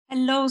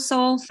Hello,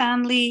 Soul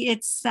family.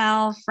 It's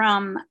Sal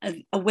from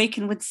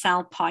Awaken with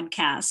Sal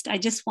podcast. I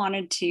just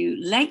wanted to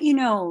let you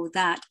know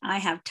that I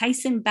have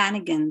Tyson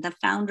Bannigan, the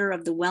founder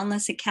of the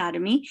Wellness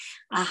Academy,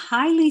 a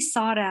highly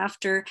sought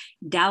after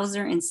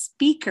dowser and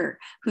speaker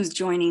who's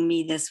joining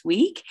me this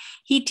week.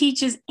 He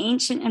teaches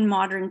ancient and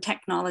modern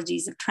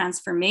technologies of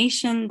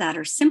transformation that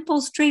are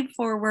simple,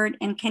 straightforward,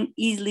 and can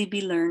easily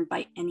be learned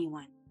by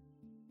anyone.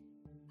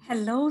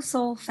 Hello,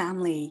 Soul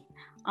family.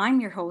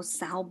 I'm your host,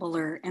 Sal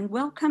Buller, and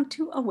welcome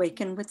to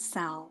Awaken with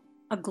Sal,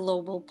 a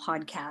global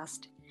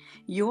podcast,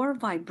 your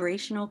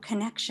vibrational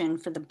connection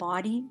for the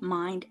body,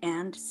 mind,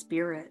 and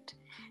spirit,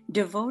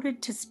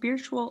 devoted to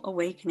spiritual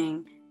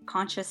awakening,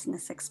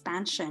 consciousness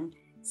expansion,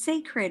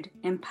 sacred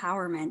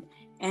empowerment,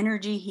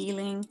 energy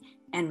healing,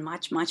 and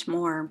much, much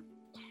more.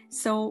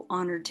 So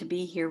honored to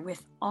be here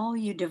with all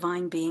you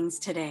divine beings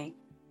today.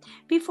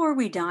 Before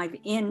we dive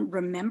in,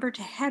 remember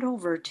to head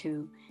over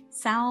to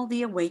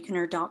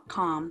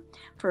saltheawakener.com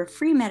for a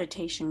free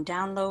meditation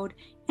download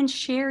and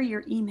share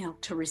your email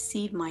to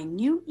receive my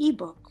new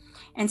ebook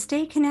and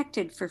stay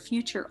connected for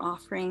future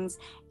offerings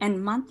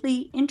and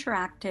monthly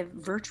interactive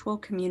virtual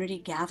community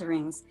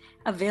gatherings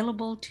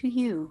available to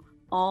you,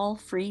 all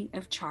free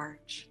of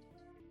charge.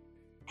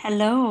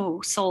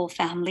 Hello, Soul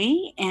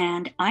family,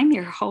 and I'm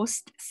your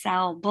host,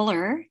 Sal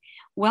Buller.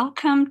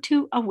 Welcome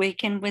to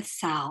Awaken with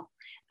Sal,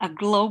 a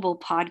global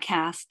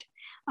podcast.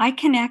 I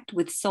connect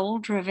with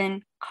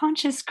soul-driven,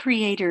 conscious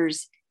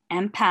creators,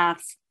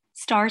 empaths,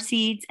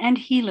 starseeds, and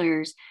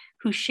healers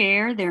who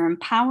share their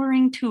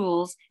empowering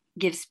tools,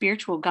 give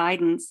spiritual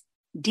guidance,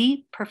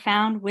 deep,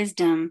 profound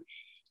wisdom,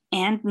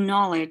 and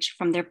knowledge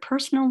from their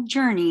personal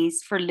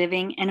journeys for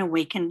living an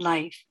awakened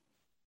life.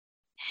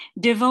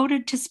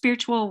 Devoted to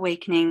spiritual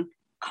awakening,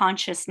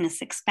 consciousness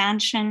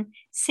expansion,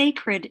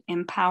 sacred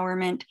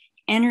empowerment,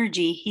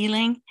 energy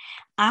healing,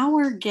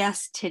 our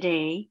guest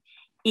today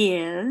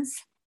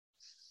is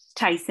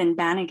Tyson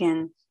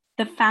Bannigan,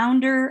 the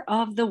founder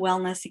of the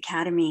Wellness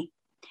Academy,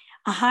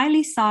 a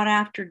highly sought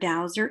after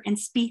dowser and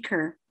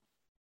speaker.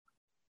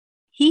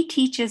 He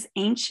teaches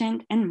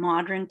ancient and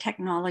modern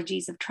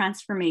technologies of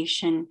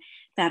transformation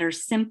that are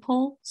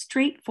simple,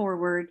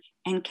 straightforward,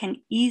 and can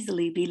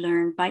easily be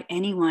learned by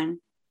anyone.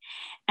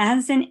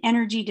 As an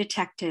energy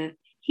detective,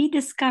 he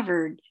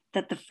discovered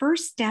that the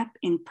first step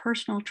in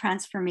personal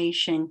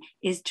transformation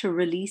is to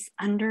release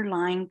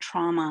underlying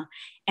trauma,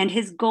 and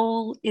his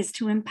goal is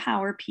to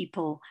empower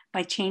people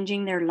by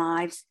changing their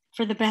lives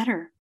for the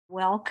better.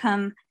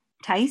 Welcome,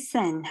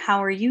 Tyson.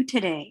 How are you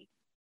today?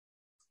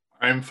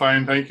 I'm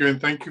fine, thank you, and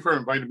thank you for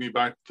inviting me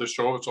back to the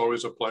show. It's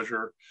always a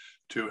pleasure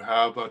to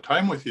have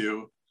time with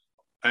you.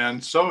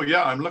 And so,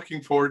 I'm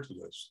looking forward to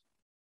this.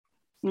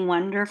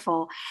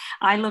 Wonderful.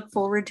 I look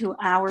forward to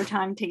our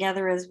time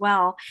together as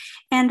well.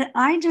 And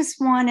I just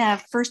want to,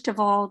 first of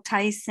all,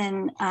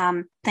 Tyson,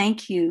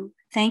 thank you.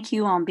 Thank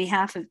you on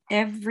behalf of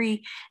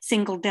every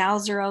single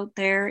dowser out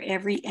there,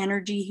 every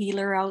energy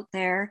healer out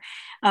there,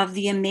 of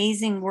the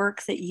amazing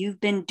work that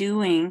you've been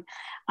doing.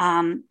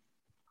 And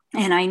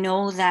I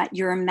know that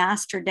you're a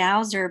master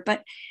dowser,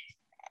 but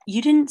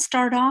you didn't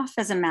start off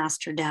as a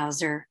master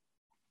dowser.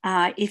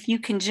 If you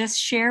can just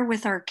share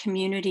with our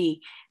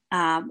community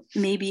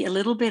maybe a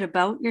little bit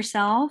about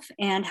yourself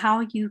and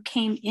how you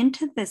came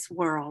into this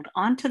world,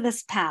 onto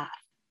this path.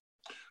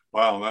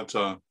 Wow,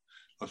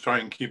 I'll try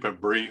and keep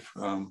it brief,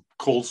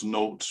 Cole's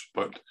notes,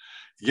 but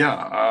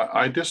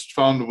I just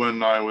found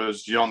when I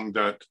was young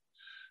that,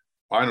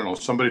 I don't know,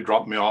 somebody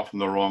dropped me off on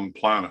the wrong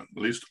planet,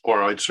 at least,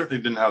 or I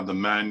certainly didn't have the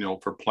manual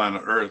for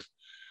planet Earth.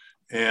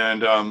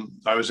 And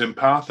I was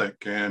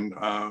empathic and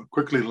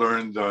quickly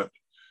learned that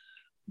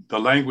the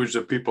language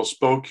that people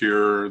spoke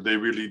here, they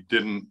really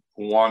didn't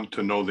want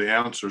to know the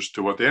answers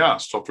to what they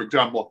asked. So, for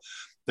example,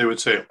 they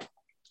would say,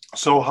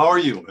 "So how are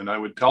you?" And I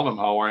would tell them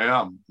how I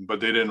am, but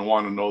they didn't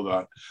want to know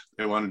that.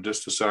 They wanted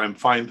just to say, "I'm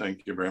fine,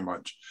 thank you very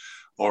much."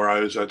 Or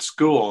I was at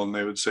school and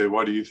they would say,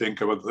 "What do you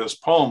think about this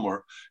poem?"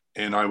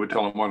 And I would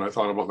tell them what I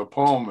thought about the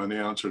poem, and the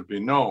answer would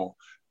be, "No,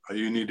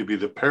 you need to be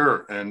the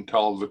parrot and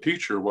tell the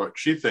teacher what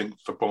she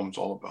thinks the poem's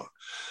all about."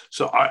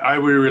 So I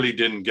really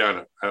didn't get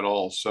it at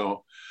all.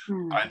 So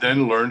I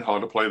then learned how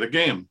to play the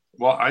game.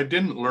 Well, I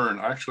didn't learn.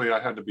 Actually, I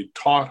had to be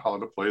taught how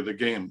to play the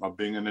game of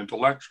being an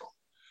intellectual.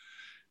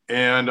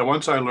 And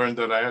once I learned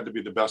that I had to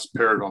be the best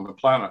parrot on the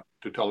planet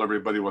to tell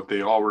everybody what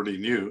they already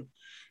knew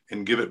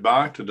and give it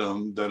back to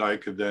them, that I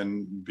could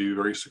then be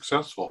very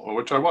successful,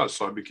 which I was.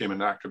 So I became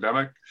an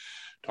academic,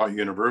 taught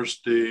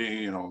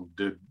university,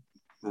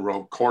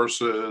 wrote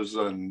courses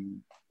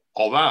and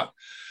all that.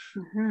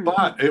 Mm-hmm.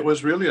 But it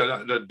was really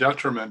a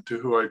detriment to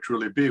who I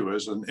truly be,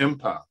 was an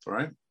empath,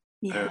 right?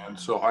 Yeah. And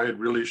so I had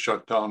really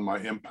shut down my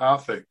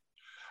empathic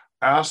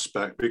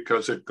aspect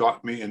because it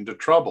got me into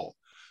trouble.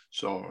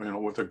 So,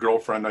 with a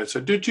girlfriend, I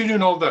said, "Did you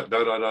know that,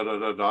 da, da, da, da,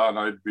 da, da," and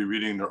I'd be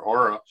reading their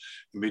aura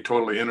and be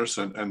totally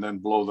innocent and then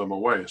blow them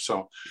away.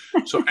 So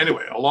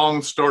anyway, a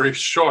long story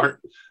short,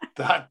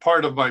 that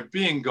part of my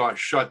being got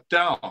shut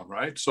down,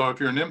 right? So if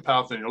you're an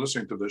empath and you're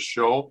listening to this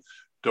show,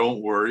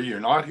 don't worry. You're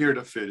not here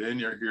to fit in.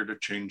 You're here to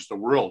change the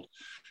world.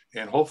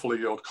 And hopefully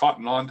you'll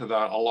cotton on to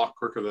that a lot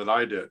quicker than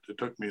I did. It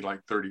took me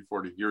like 30,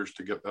 40 years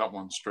to get that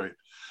one straight.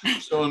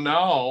 So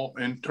now,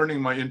 in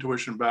turning my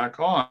intuition back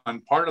on,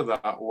 part of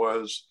that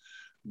was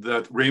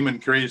that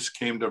Raymond Grace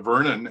came to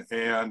Vernon,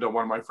 and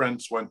one of my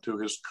friends went to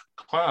his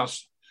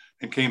class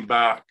and came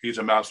back. He's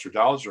a master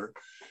dowser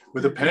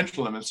with a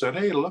pendulum and said,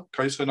 "Hey, look,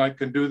 Tyson, I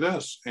can do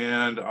this."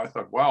 And I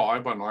thought, wow,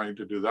 I've been wanting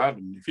to do that.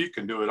 And if he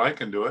can do it, I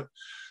can do it.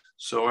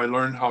 So I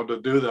learned how to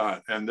do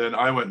that. And then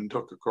I went and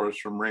took a course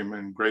from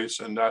Raymond Grace,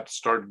 and that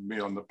started me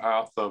on the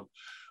path of,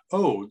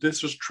 oh,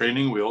 this is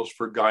training wheels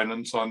for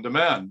guidance on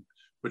demand,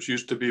 which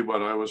used to be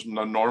what I was in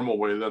the normal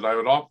way that I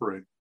would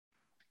operate.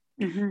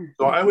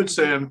 So I would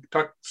say I'm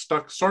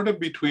stuck sort of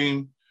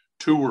between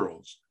two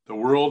worlds. The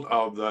world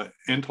of the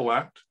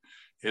intellect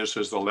is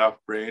the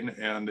left brain,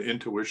 and the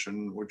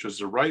intuition, which is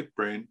the right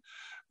brain,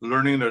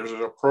 learning there's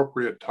an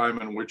appropriate time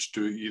in which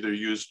to either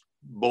use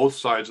both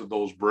sides of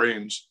those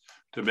brains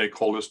to make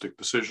holistic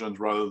decisions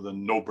rather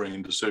than no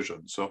brain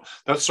decisions. So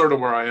that's sort of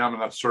where I am,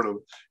 and that sort of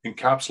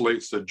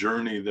encapsulates the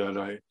journey that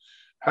I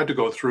had to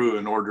go through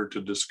in order to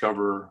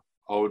discover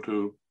how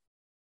to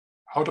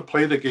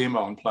play the game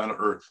on planet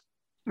Earth.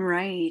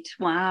 Right.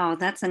 Wow.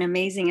 That's an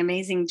amazing,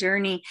 amazing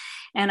journey.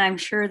 And I'm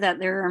sure that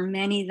there are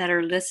many that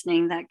are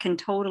listening that can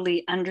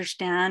totally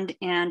understand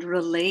and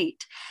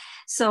relate.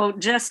 So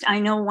I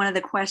know one of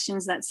the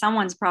questions that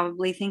someone's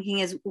probably thinking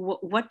is,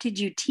 what did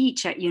you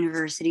teach at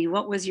university?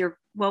 What was your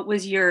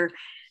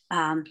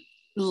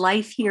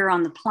life here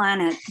on the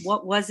planet?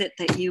 What was it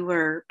that you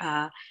were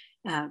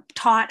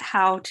taught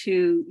how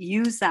to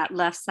use that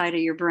left side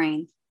of your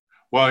brain?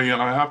 Well,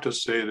 I have to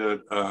say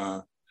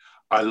that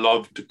I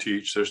love to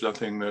teach. There's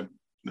nothing that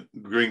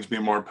brings me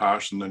more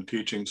passion than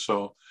teaching.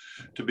 So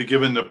to be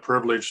given the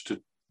privilege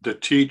to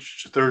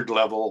teach third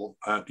level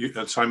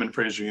at Simon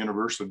Fraser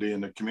University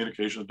in the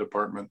communications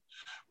department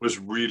was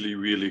really,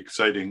 really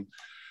exciting,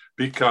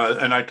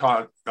 and I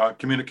taught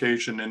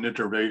communication and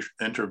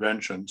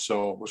intervention.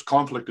 So it was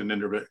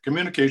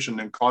communication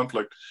and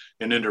conflict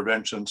and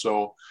intervention.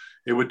 So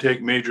it would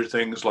take major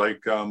things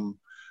like the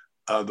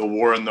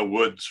war in the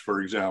woods,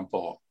 for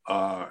example,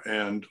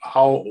 and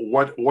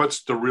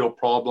what's the real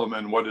problem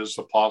and what is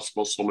the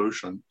possible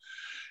solution.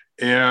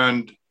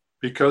 And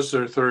because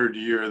their third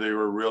year, they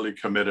were really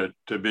committed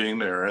to being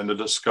there, and the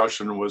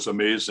discussion was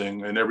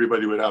amazing, and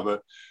everybody would have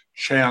a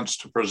chance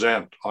to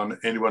present on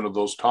any one of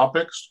those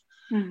topics.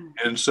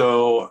 And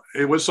so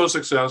it was so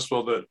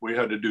successful that we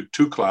had to do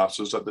 2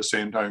 classes at the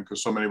same time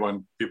because so many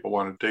people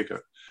wanted to take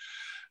it.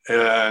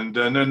 And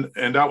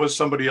that was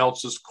somebody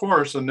else's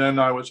course. And then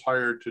I was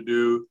hired to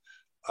do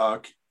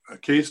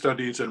case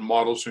studies and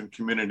models in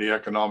community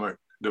economic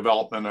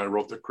development. I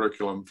wrote the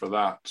curriculum for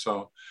that.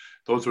 So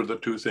those were the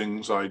 2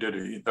 things I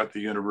did at the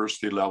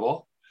university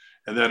level.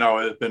 And then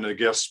I have been a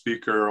guest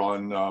speaker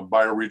on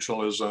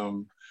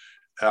bioregionalism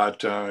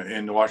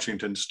in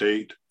Washington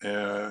State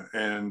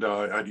and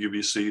at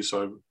UBC.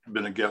 So I've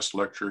been a guest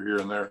lecturer here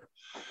and there.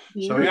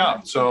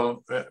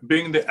 So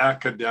being the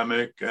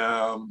academic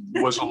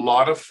was a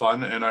lot of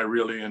fun, and I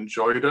really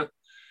enjoyed it.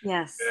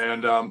 Yes.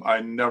 And I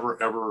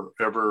never,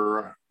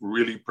 ever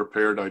really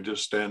prepared. I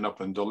just stand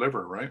up and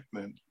deliver, right?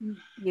 And,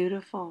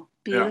 beautiful.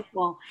 Yeah.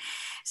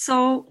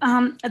 So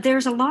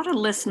there's a lot of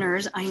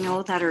listeners I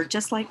know that are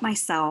just like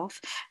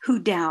myself who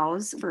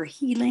dowse for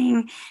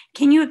healing.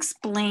 Can you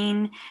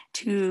explain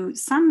to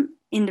some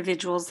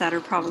individuals that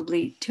are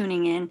probably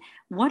tuning in,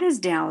 what is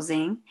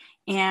dowsing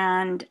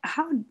and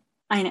how?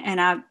 And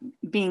I'm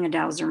being a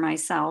dowser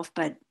myself,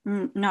 but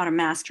not a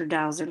master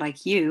dowser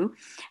like you.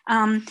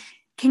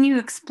 Can you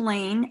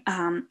explain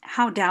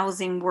how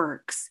dowsing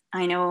works?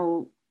 I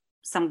know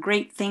some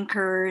great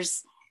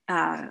thinkers,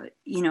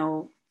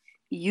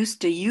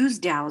 used to use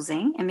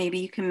dowsing, and maybe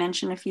you can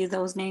mention a few of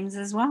those names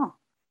as well.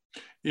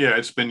 Yeah,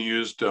 it's been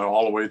used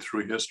all the way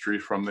through history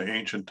from the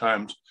ancient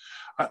times.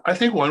 I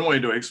think one way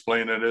to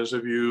explain it is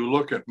if you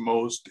look at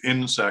most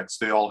insects,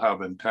 they all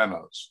have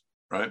antennas,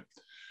 right?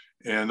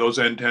 And those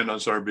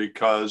antennas are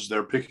because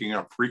they're picking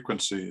up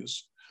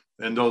frequencies.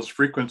 And those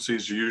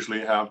frequencies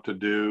usually have to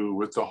do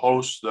with the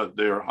host that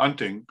they're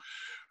hunting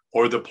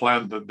or the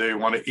plant that they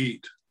want to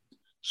eat.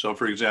 So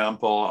for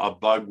example, a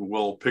bug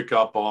will pick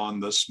up on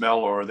the smell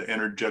or the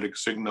energetic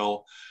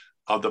signal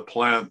of the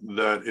plant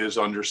that is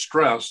under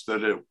stress,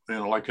 that it,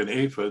 like an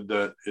aphid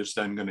that is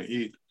then going to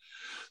eat.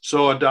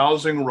 So a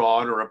dowsing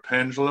rod or a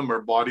pendulum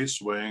or body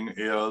swing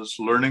is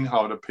learning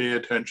how to pay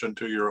attention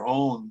to your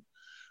own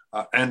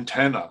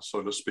antenna,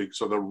 so to speak.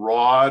 So the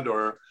rod,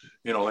 or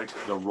like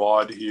the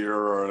rod here,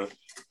 or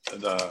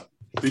the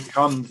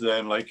becomes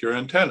then like your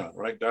antenna,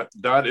 right?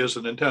 That is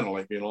an antenna,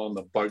 like and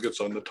the bug is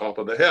on the top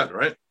of the head,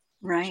 right?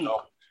 Right.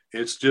 So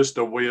it's just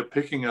a way of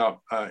picking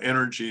up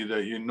energy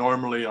that you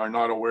normally are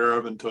not aware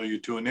of until you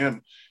tune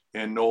in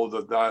and know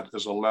that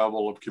is a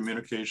level of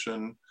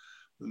communication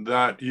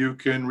that you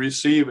can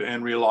receive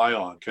and rely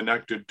on,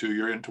 connected to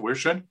your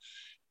intuition,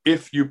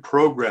 if you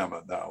program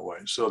it that way.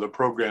 So the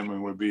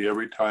programming would be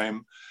every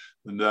time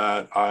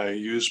that I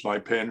use my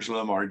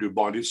pendulum or I do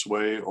body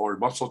sway or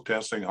muscle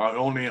testing, I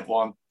only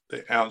want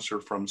the answer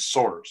from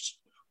source,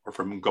 or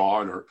from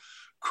God or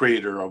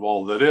creator of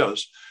all that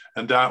is.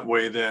 And that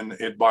way, then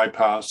it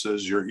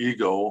bypasses your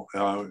ego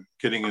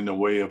getting in the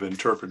way of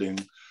interpreting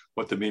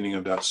what the meaning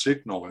of that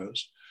signal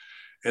is.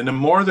 And the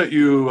more that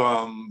you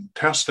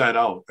test that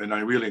out, and I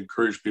really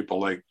encourage people,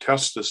 like,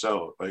 test this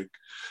out. Like,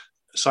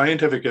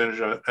 scientific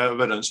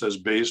evidence is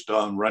based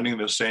on running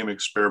the same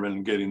experiment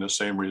and getting the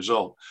same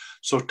result.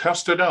 So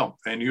test it out,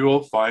 and you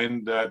will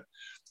find that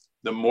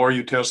the more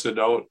you test it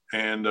out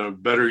and the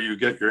better you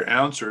get your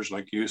answers.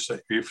 Like you say,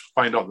 you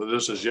find out that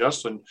this is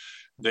yes, and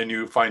then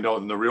you find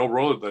out in the real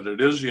world that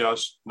it is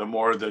yes. The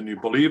more then you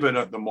believe in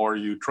it, the more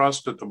you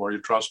trust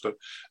it,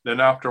 then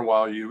after a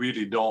while, you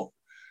really don't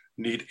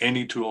need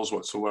any tools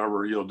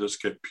whatsoever. You'll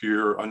just get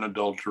pure,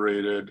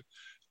 unadulterated,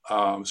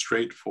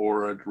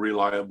 straightforward,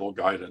 reliable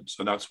guidance.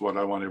 And that's what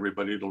I want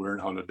everybody to learn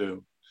how to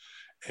do.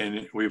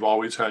 And we've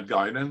always had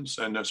guidance,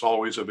 and it's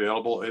always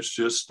available. It's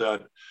just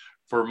that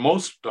for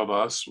most of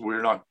us,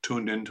 we're not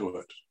tuned into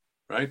it,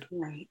 right?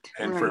 Right.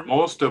 And right. for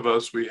most of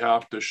us, we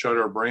have to shut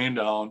our brain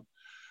down,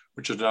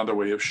 which is another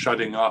way of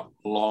shutting up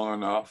long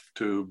enough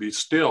to be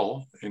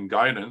still in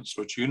guidance,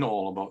 which you know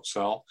all about,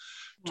 Sal,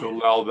 to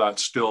allow that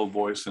still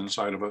voice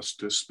inside of us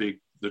to speak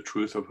the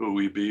truth of who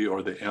we be,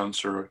 or the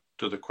answer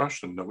to the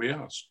question that we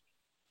ask.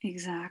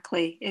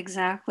 Exactly.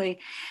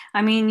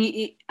 I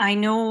mean, I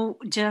know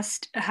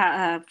just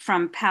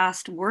from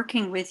past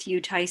working with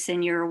you,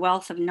 Tyson, you're a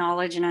wealth of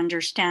knowledge and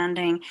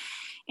understanding.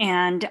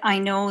 And I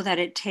know that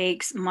it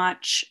takes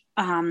much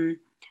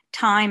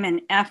time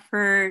and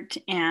effort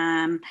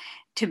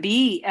to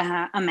be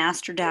a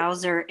master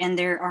dowser, and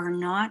there are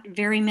not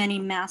very many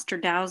master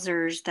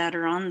dowsers that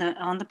are on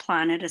the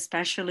planet,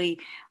 especially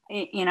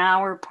in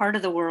our part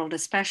of the world,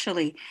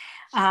 especially.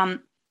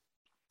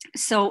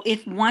 So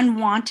if one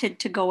wanted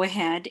to go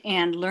ahead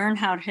and learn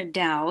how to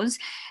dowse,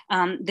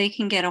 they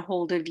can get a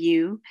hold of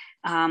you,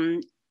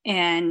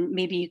 and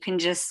maybe you can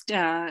just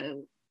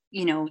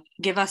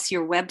give us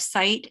your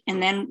website.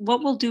 And then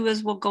what we'll do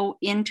is we'll go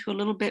into a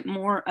little bit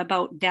more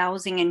about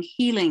dowsing and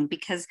healing,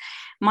 because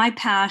my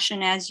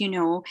passion, as you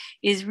know,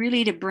 is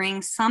really to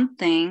bring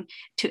something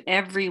to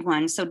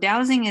everyone. So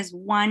dowsing is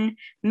one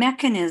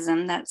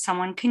mechanism that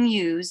someone can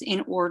use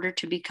in order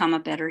to become a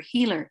better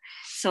healer.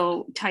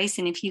 So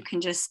Tyson, if you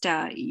can just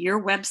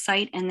your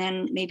website, and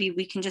then maybe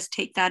we can just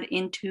take that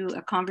into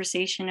a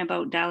conversation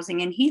about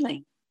dowsing and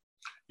healing.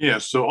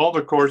 Yes, so all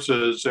the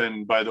courses,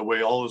 and by the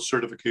way, all the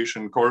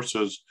certification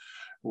courses,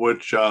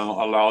 which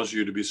allows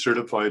you to be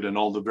certified in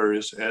all the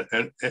various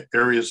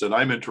areas that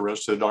I'm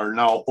interested, are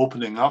now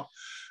opening up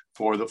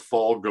for the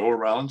fall go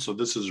around. So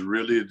this is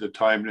really the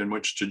time in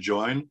which to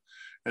join.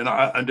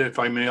 And if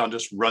I may, I'll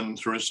just run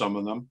through some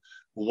of them.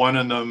 One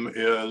of them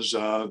is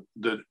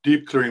the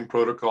Deep Clearing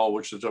Protocol,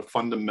 which is a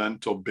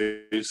fundamental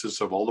basis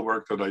of all the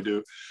work that I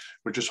do,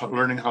 which is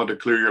learning how to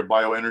clear your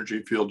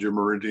bioenergy field, your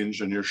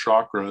meridians, and your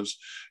chakras,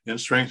 and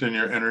strengthen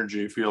your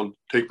energy field,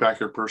 take back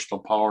your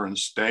personal power, and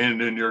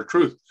stand in your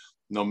truth,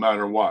 no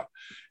matter what.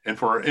 And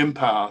for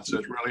empaths,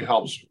 it really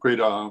helps create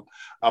a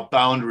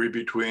boundary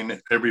between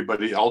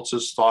everybody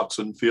else's thoughts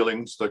and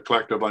feelings, the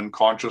collective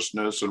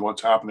unconsciousness, and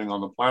what's happening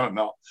on the planet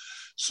now,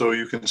 so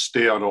you can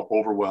stay out of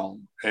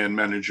overwhelm and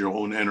manage your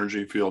own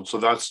energy field. So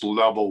that's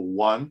level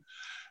one.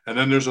 And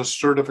then there's a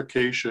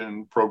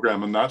certification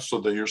program, and that's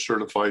so that you're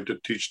certified to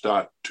teach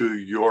that to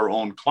your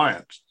own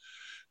clients.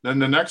 Then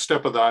the next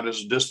step of that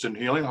is distant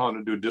healing, how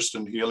to do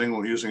distant healing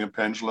using a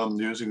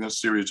pendulum, using a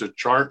series of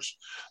charts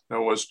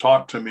that was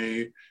taught to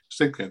me, I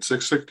think it's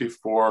a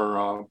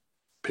 664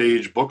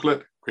 page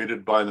booklet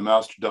created by the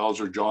master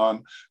dowser,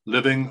 John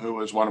Living, who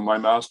was one of my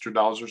master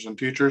dowsers and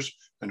teachers,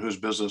 and whose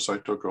business I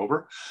took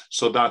over.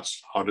 So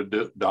that's how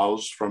to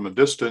dowse from a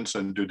distance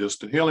and do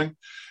distant healing.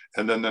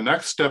 And then the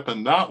next step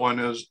in that one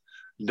is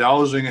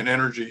dowsing and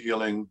energy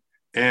healing.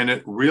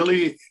 And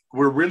we're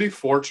really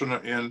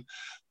fortunate in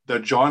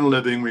that John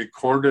Living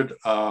recorded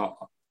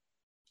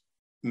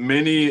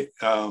many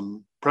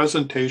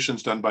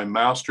presentations done by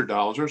master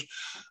dowsers.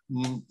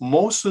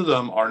 Most of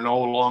them are no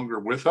longer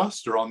with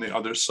us. They're on the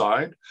other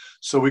side.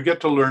 So we get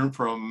to learn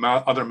from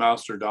other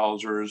master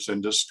dowsers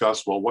and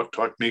discuss, well, what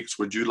techniques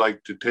would you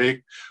like to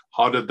take?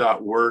 How did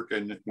that work?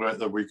 And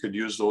whether we could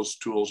use those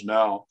tools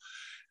now.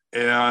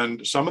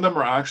 And some of them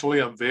are actually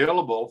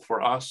available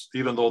for us,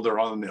 even though they're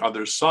on the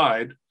other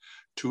side,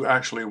 to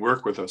actually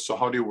work with us. So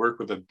how do you work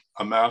with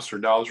a master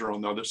dowser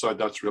on the other side?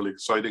 That's really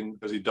exciting,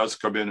 because he does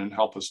come in and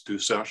help us do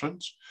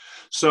sessions.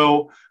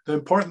 So the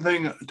important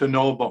thing to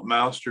know about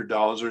master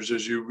dowsers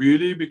is you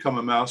really become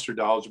a master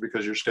dowser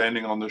because you're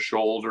standing on the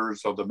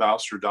shoulders of the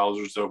master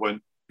dowsers that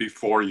went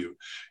before you.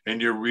 And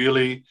you're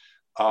really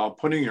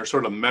putting your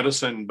sort of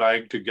medicine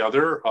bag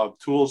together of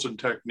tools and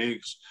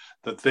techniques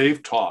that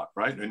they've taught,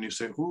 right? And you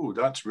say, ooh,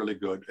 that's really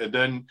good. And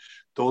then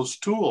those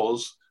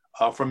tools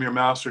from your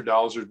master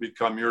dowsers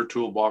become your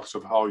toolbox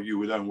of how you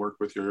would then work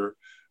with your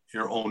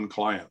own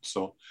clients.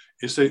 So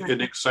it's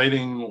an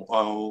exciting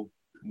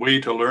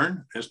way to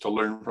learn, is to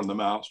learn from the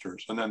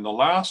masters. And then the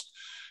last,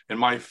 and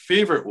my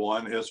favorite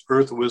one, is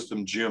Earth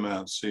Wisdom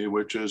Geomancy,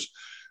 which is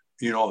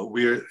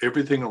we're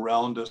everything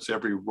around us,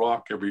 every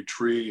rock, every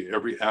tree,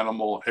 every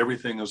animal,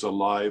 everything is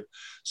alive.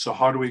 So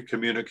how do we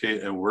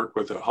communicate and work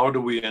with it? How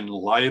do we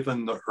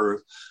enliven the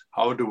earth?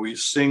 How do we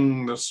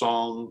sing the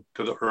song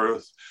to the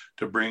earth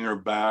to bring her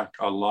back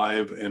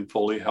alive and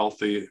fully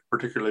healthy,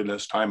 particularly in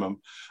this time of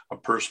a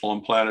personal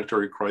and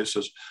planetary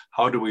crisis?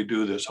 How do we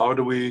do this? How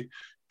do we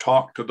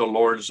talk to the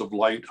lords of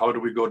light? How do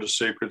we go to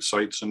sacred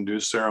sites and do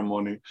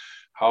ceremony?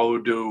 How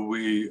do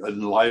we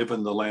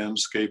enliven the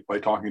landscape by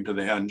talking to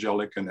the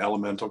angelic and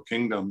elemental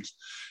kingdoms?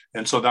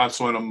 And so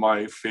that's one of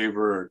my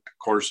favorite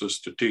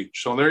courses to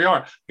teach. So there you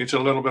are. It's a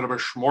little bit of a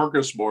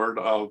smorgasbord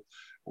of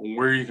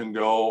where you can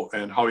go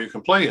and how you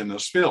can play in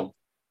this field.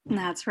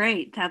 That's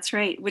right. That's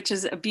right. Which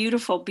is a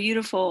beautiful,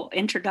 beautiful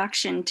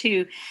introduction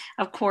to,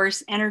 of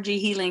course, energy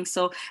healing.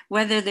 So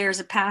whether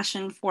there's a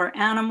passion for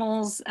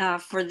animals,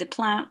 for the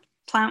plant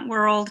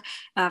world,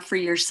 for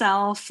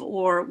yourself,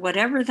 or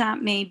whatever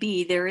that may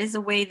be, there is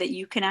a way that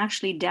you can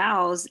actually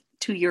dowse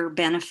to your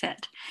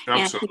benefit.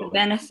 Absolutely. And to the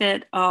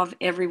benefit of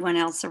everyone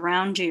else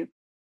around you.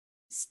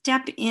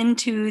 Step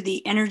into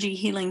the energy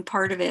healing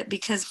part of it,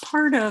 because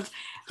part of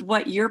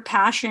what your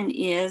passion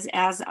is,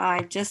 as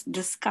I just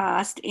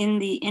discussed in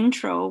the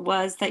intro,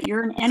 was that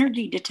you're an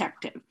energy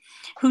detective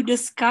who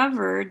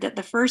discovered that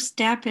the first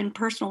step in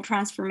personal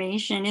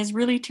transformation is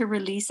really to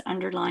release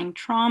underlying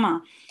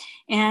trauma.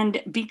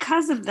 And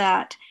because of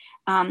that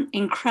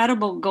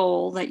incredible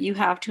goal that you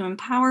have to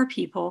empower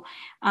people,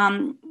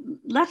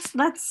 let's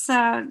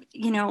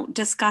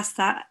discuss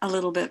that a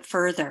little bit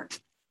further.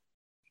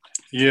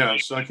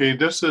 Yes. Okay.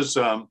 This is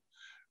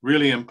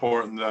really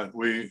important that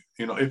we,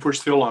 if we're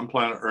still on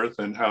planet Earth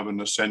and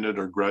haven't ascended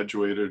or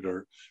graduated,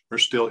 or we're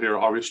still here,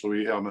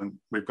 obviously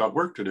we've got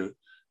work to do,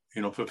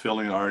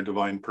 fulfilling our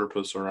divine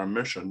purpose or our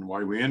mission,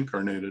 why we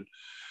incarnated.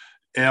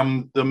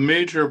 And the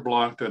major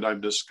block that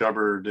I've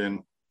discovered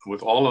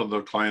with all of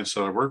the clients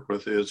that I work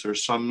with is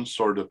there's some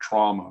sort of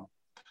trauma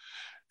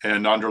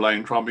and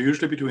underlying trauma,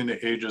 usually between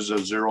the ages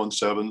of 0 and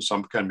 7.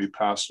 Some can be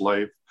past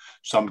life,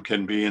 some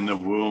can be in the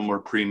womb or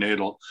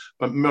prenatal,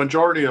 but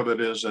majority of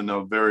it is in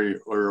the very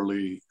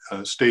early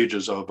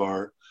stages of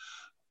our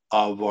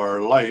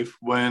life,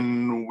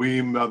 when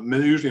we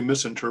usually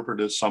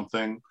misinterpreted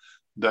something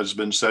that's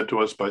been said to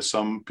us by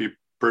some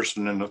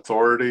person in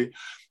authority,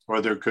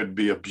 or there could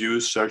be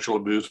abuse, sexual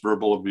abuse,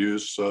 verbal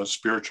abuse,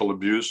 spiritual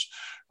abuse,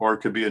 or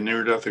it could be a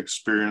near-death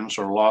experience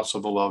or loss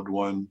of a loved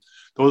one.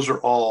 Those are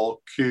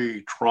all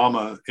key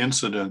trauma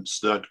incidents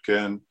that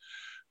can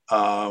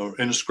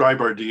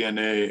inscribe our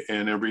DNA.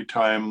 And every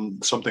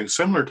time something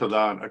similar to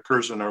that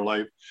occurs in our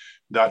life,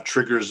 that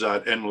triggers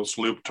that endless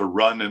loop to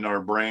run in our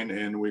brain,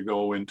 and we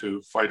go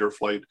into fight or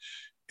flight,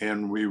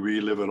 and we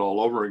relive it all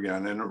over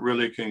again. And it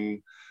really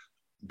can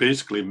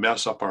basically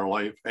mess up our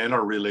life and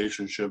our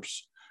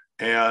relationships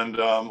and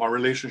our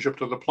relationship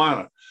to the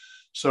planet.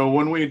 So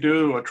when we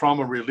do a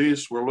trauma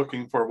release, we're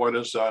looking for what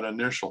is that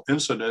initial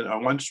incident.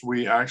 And once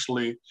we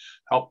actually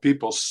help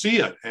people see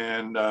it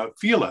and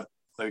feel it,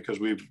 because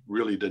we've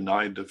really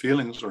denied the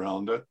feelings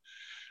around it,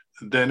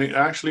 then it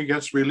actually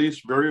gets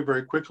released very,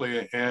 very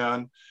quickly.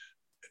 And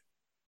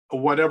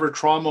whatever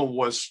trauma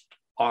was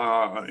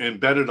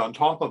embedded on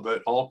top of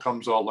it all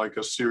comes out like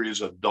a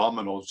series of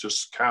dominoes,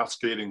 just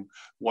cascading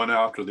one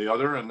after the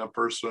other, and the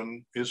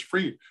person is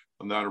free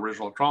from that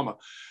original trauma.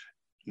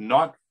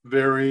 Not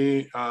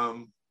very,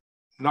 in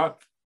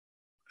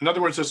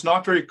other words, it's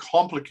not very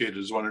complicated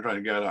is what I'm trying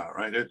to get at,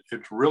 right?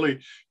 It's really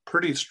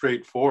pretty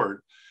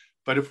straightforward.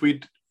 But if we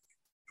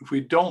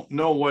don't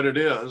know what it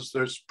is,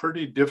 there's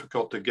pretty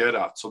difficult to get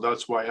at. So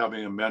that's why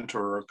having a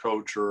mentor or a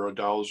coach or a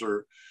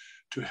dowser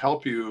to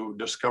help you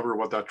discover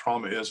what that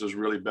trauma is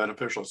really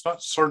beneficial. It's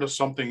not sort of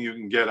something you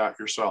can get at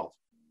yourself.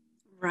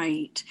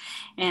 Right.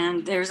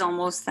 And there's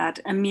almost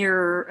a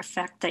mirror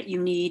effect that you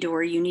need,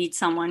 or you need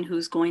someone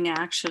who's going to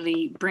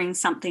actually bring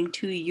something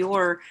to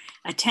your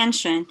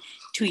attention,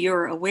 to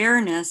your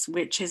awareness,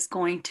 which is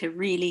going to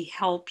really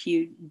help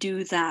you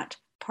do that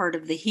part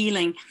of the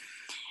healing.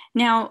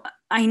 Now,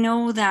 I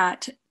know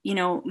that,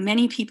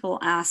 many people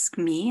ask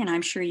me, and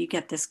I'm sure you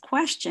get this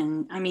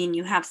question. I mean,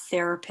 you have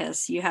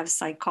therapists, you have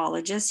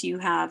psychologists, you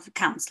have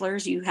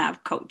counselors, you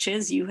have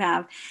coaches,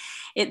 the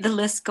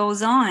list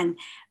goes on.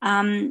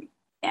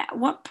 At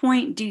what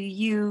point do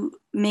you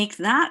make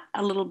that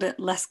a little bit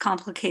less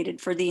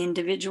complicated for the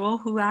individual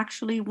who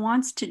actually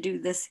wants to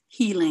do this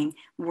healing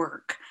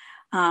work,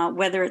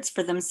 whether it's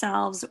for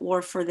themselves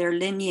or for their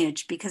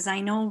lineage? Because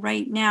I know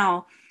right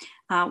now,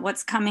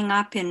 what's coming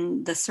up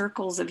in the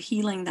circles of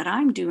healing that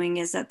I'm doing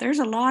is that there's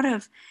a lot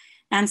of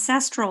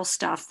ancestral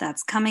stuff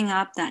that's coming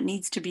up that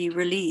needs to be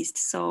released.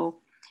 So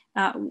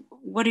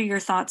what are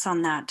your thoughts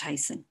on that,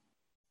 Tyson?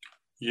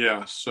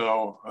 Yeah,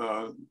 so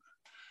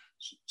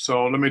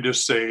let me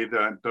just say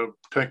that the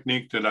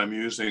technique that I'm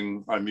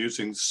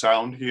using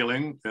sound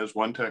healing is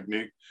one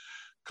technique.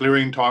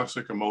 Clearing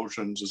toxic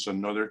emotions is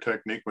another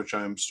technique, which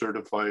I'm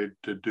certified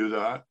to do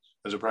that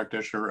as a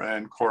practitioner,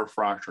 and core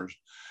fractures.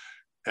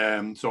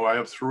 And so I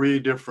have 3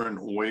 different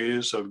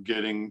ways of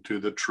getting to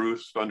the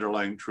truth,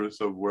 underlying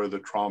truth of where the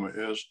trauma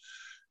is,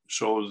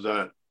 so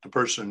that the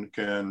person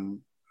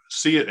can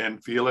see it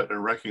and feel it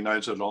and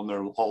recognize it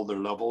on all their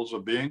levels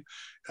of being,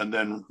 and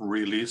then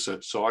release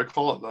it. So I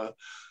call it the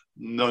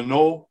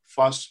no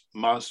fuss,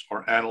 muss,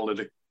 or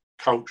analytic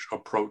couch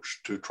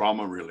approach to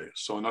trauma release.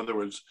 So in other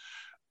words,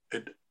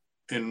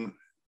 in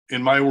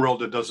my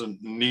world, it doesn't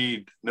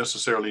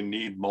necessarily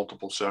need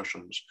multiple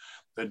sessions.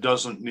 It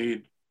doesn't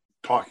need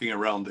talking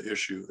around the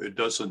issue. It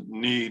doesn't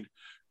need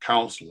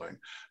counseling.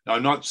 Now,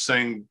 I'm not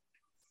saying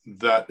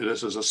that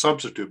this is a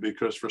substitute,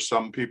 because for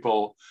some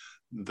people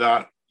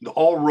that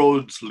all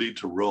roads lead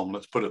to Rome,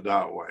 let's put it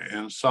that way.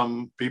 And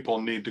some people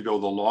need to go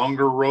the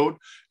longer road,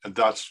 and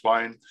that's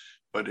fine.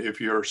 But if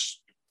you're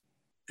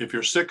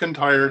sick and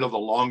tired of the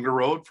longer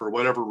road for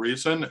whatever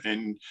reason,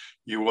 and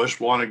you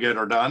just want to get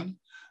her done,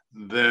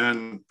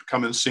 then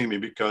come and see me,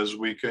 because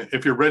we can,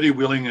 if you're ready,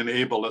 willing, and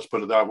able, let's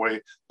put it that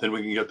way, then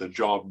we can get the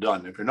job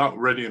done. If you're not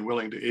ready and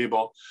willing to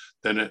able,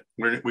 then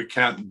we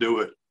can't do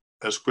it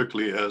as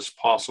quickly as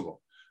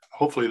possible.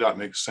 Hopefully that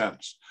makes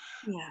sense.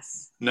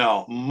 Yes.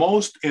 Now,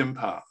 most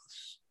empaths,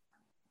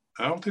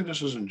 I don't think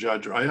this is in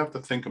judge, I have to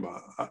think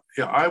about it.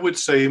 Yeah, I would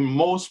say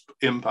most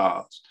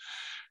empaths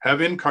have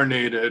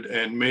incarnated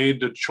and made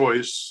the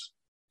choice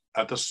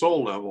at the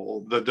soul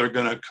level that they're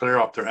going to clear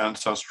up their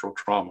ancestral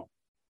trauma.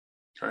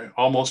 Okay,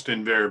 almost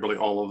invariably,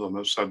 all of them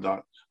have said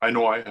that. I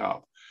know I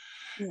have.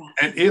 Yes.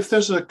 And if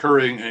this is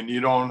occurring and you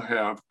don't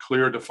have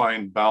clear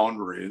defined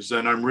boundaries,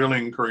 then I'm really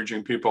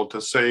encouraging people to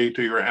say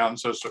to your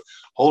ancestor,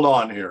 hold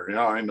on here.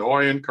 Yeah, I know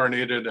I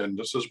incarnated and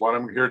this is what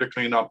I'm here to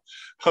clean up,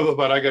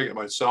 but I got to get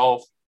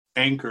myself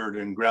anchored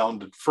and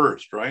grounded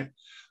first, right?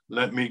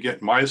 Let me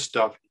get my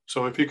stuff.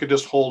 So if you could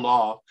just hold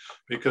off,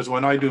 because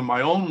when I do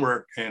my own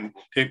work and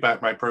take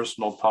back my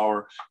personal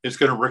power, it's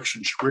going to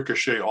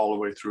ricochet all the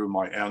way through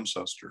my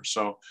ancestors.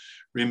 So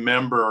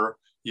remember,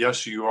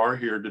 yes, you are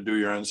here to do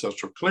your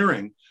ancestral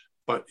clearing,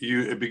 but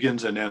it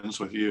begins and ends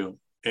with you.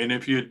 And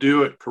if you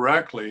do it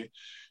correctly,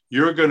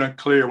 you're going to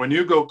clear, when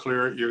you go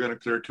clear, you're going to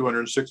clear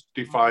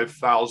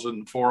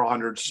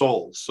 265,400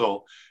 souls.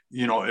 So,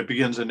 it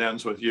begins and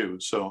ends with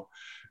you. So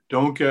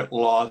don't get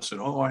lost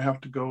and, I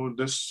have to go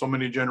this so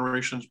many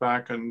generations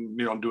back and,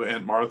 do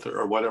Aunt Martha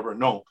or whatever.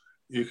 No,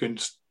 you can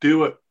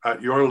do it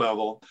at your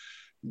level,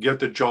 get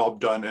the job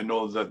done, and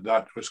know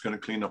that was going to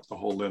clean up the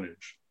whole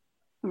lineage.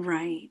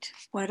 Right.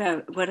 What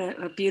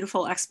a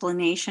beautiful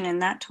explanation.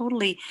 And that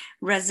totally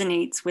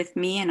resonates with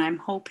me. And I'm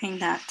hoping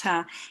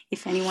that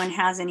if anyone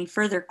has any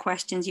further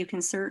questions, you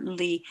can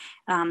certainly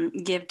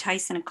give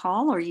Tyson a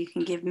call, or you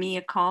can give me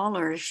a call,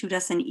 or shoot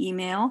us an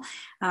email.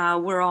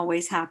 We're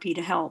always happy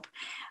to help.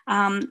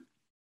 And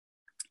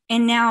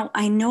now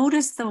I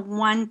noticed the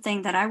one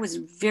thing that I was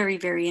very,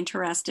 very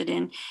interested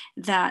in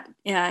that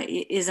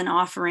is an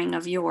offering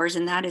of yours,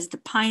 and that is the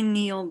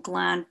pineal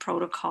gland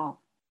protocol.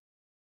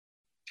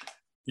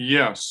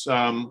 Yes.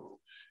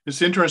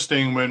 It's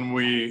interesting when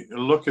we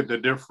look at the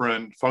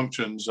different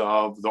functions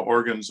of the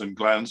organs and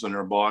glands in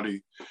our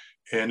body.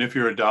 And if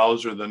you're a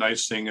dowser, the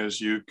nice thing is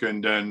you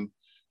can then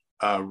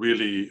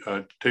really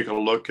take a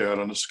look at,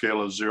 on a scale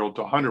of 0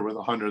 to 100, with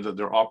 100 that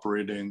they're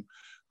operating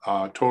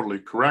totally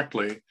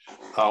correctly,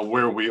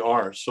 where we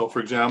are. So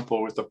for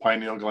example, with the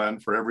pineal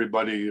gland, for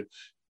everybody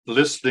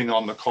listening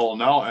on the call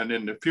now and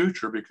in the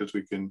future, because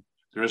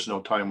there is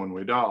no time when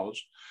we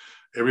douse,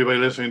 everybody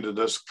listening to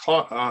this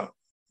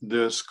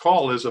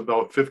call is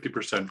about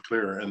 50%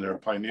 clear in their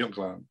pineal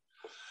gland.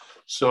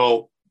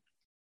 So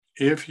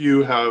if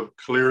you have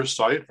clear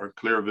sight or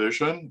clear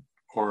vision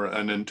or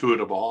an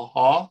intuitive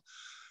aha,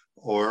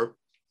 or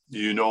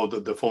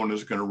that the phone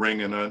is going to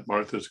ring and Aunt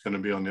Martha is going to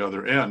be on the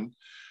other end,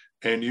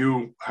 and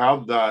you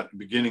have that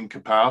beginning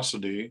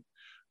capacity,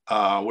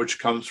 which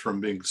comes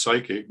from being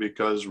psychic,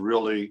 because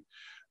really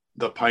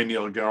the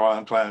pineal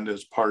gland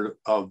is part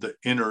of the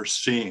inner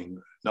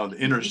seeing. Now, the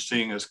inner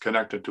seeing is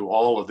connected to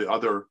all of the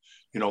other,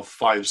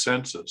 5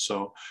 senses.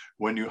 So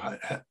when you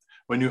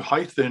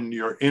heighten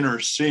your inner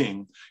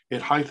seeing,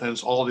 it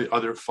heightens all the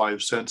other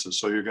 5 senses.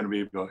 So you're going to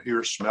be able to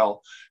hear,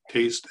 smell,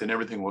 taste, and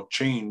everything will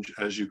change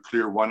as you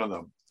clear one of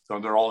them. So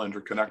they're all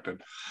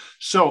interconnected.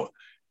 So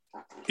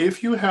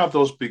if you have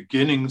those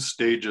beginning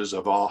stages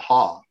of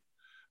aha,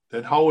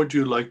 then how would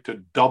you like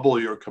to double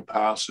your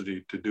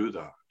capacity to do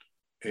that?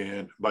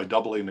 And by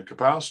doubling the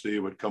capacity, it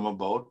would come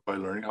about by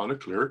learning how to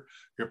clear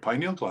your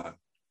pineal gland.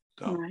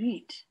 So,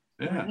 right.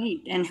 Yeah. Right.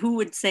 And who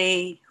would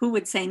say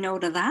no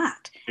to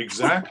that?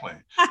 Exactly.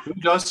 Who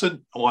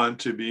doesn't want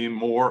to be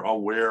more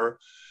aware,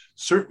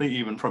 certainly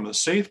even from the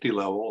safety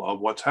level,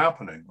 of what's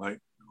happening? Like,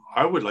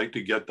 I would like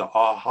to get the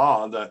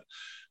aha that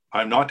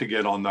I'm not to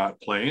get on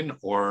that plane,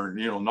 or,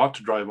 not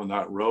to drive on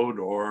that road,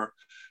 or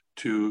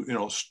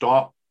to,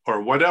 stop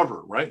or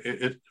whatever, right?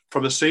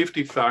 From the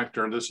safety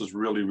factor, this is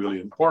really, really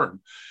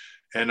important.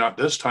 And at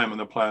this time on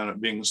the planet,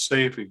 being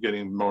safe is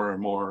getting more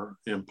and more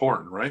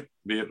important, right?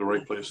 Be at the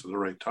right place at the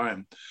right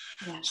time.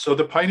 Yeah. So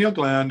the pineal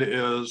gland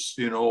is,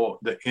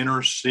 the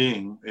inner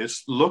seeing. It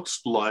looks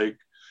like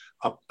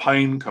a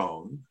pine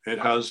cone. It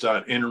has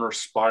that inner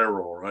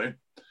spiral, right?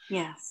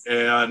 Yes.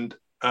 And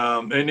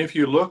And if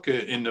you look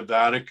in the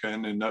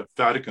Vatican, in the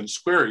Vatican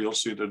Square, you'll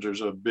see that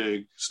there's a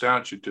big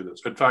statue to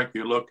this. In fact,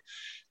 you look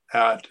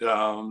at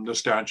the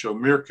statue of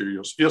Mercury,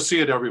 you'll see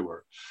it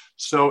everywhere.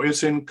 So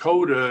it's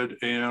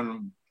encoded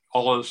in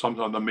all of some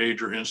of the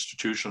major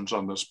institutions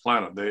on this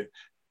planet. They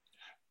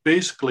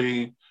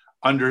basically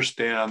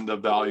understand the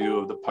value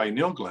of the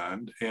pineal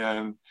gland.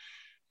 And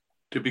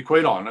to be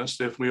quite honest,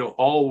 if we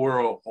all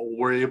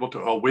were able to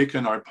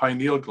awaken our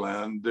pineal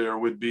gland, there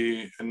would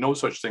be no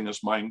such thing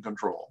as mind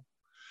control.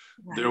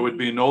 Right. There would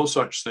be no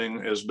such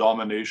thing as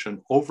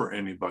domination over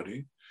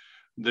anybody.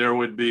 There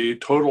would be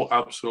total,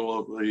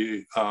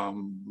 absolutely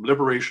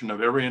liberation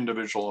of every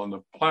individual on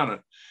the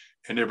planet,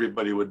 and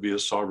everybody would be a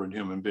sovereign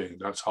human being.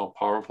 That's how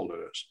powerful it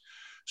is.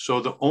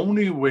 So the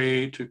only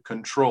way to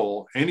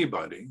control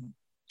anybody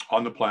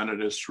on the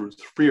planet is through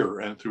fear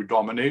and through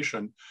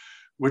domination,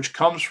 which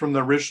comes from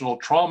the original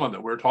trauma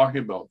that we're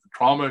talking about. The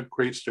trauma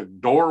creates the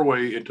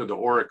doorway into the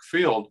auric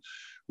field,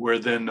 where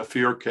then the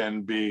fear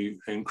can be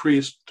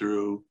increased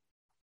through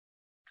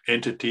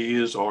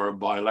entities or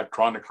by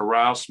electronic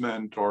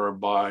harassment or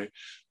by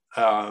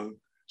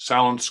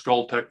sound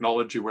skull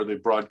technology, where they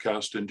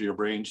broadcast into your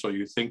brain so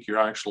you think you're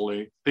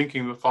actually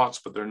thinking the thoughts,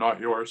 but they're not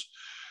yours.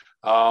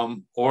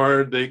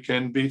 Or they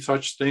can be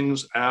such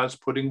things as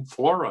putting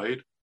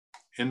fluoride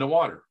in the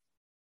water,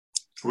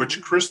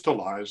 which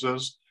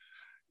crystallizes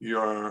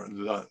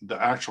the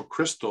actual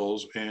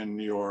crystals in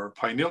your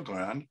pineal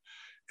gland,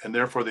 and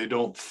therefore they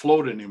don't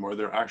float anymore.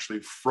 They're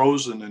actually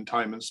frozen in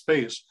time and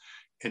space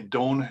and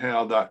don't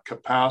have that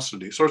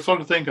capacity. So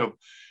sort of think of,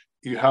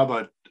 you have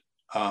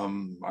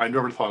I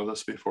never thought of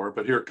this before,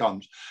 but here it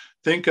comes.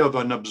 Think of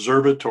an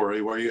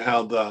observatory where you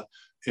have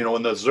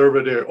when the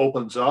observatory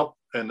opens up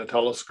and the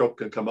telescope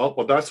can come out.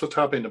 Well, that's what's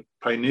happening to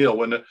pineal.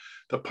 When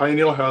the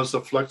pineal has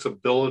the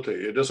flexibility,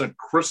 it doesn't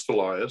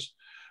crystallize.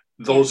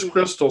 Those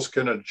crystals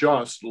can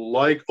adjust,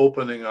 like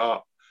opening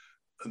up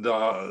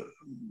the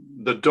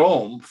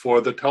dome for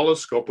the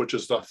telescope, which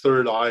is the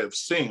third eye of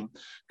seeing,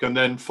 can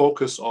then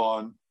focus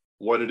on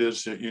what it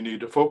is that you need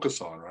to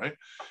focus on, right?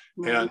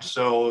 Mm-hmm. And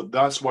so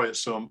that's why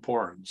it's so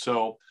important.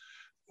 So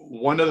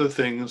one of the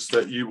things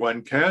that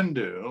one can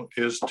do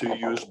is to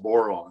use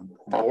boron.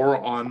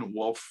 Boron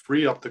will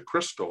free up the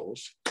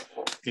crystals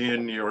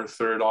in your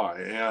third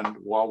eye. And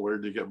where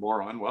do you get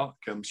boron? Well,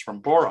 it comes from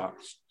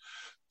borax.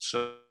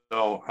 So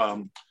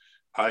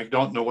I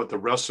don't know what the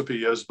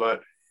recipe is,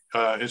 but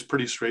it's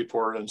pretty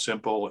straightforward and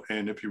simple.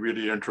 And if you're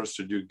really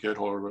interested, you get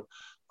hold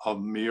of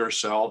me or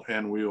Sal,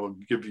 and we will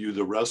give you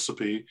the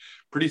recipe.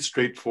 Pretty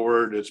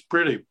straightforward. It's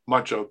pretty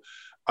much a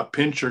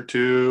pinch or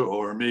two,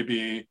 or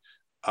maybe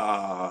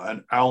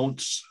an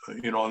ounce,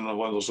 in one of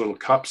those little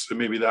cups,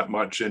 maybe that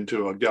much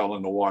into a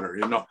gallon of water,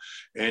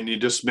 and you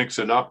just mix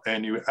it up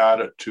and you add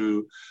it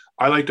to,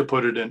 I like to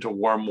put it into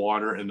warm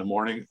water in the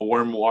morning.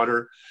 Warm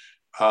water,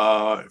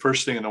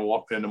 first thing in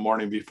the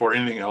morning before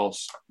anything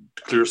else,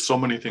 clears so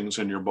many things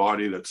in your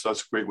body. That's a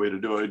great way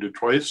to do it. I do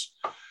twice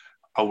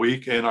a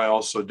week, and I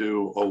also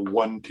do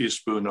 1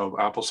 teaspoon of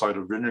apple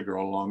cider vinegar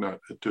along that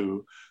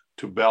to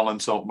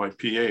balance out my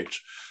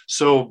pH.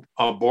 So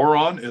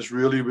boron is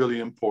really, really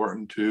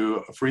important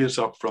to free us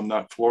up from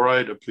that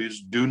fluoride.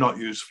 Please do not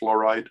use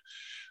fluoride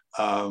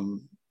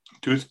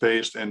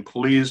toothpaste, and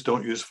please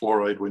don't use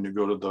fluoride when you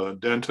go to the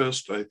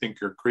dentist. I think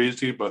you're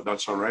crazy, but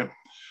that's all right.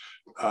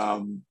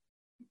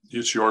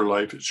 It's your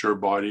life, it's your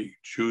body.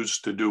 Choose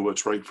to do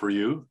what's right for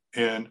you.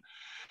 And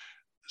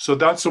so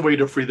that's the way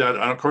to free that.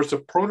 And of course, the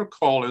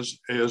protocol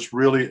is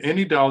really,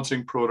 any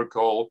dowsing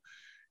protocol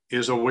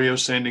is a way of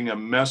sending a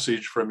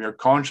message from your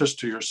conscious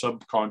to your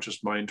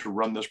subconscious mind to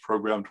run this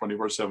program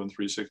 24/7,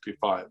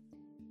 365.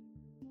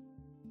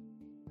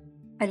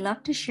 I'd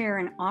love to share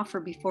an offer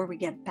before we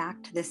get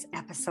back to this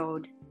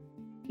episode.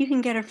 You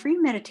can get a free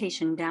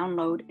meditation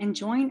download and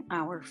join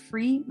our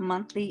free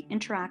monthly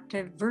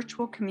interactive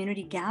virtual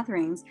community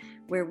gatherings,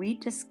 where we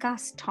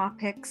discuss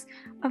topics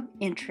of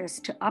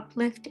interest to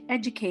uplift,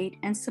 educate,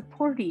 and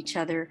support each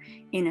other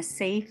in a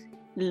safe,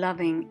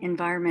 loving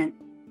environment.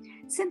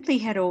 Simply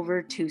head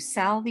over to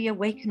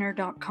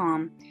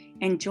saltheawakener.com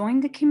and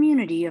join the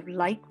community of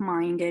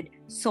like-minded,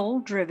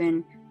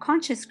 soul-driven,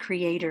 conscious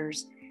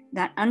creators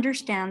that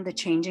understand the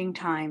changing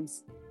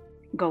times.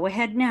 Go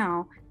ahead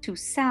now to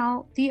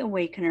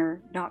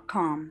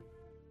saltheawakener.com.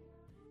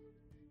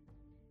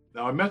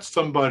 Now, I met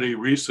somebody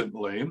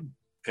recently,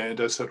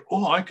 and I said,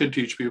 I can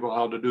teach people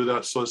how to do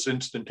that, so it's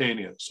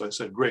instantaneous. So I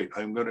said, great,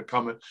 I'm going to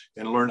come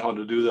and learn how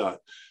to do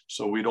that,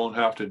 so we don't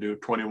have to do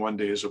 21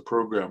 days of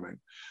programming.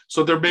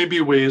 So there may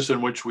be ways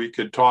in which we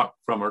could talk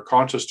from our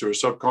conscious to our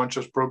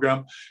subconscious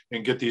program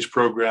and get these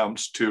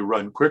programs to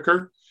run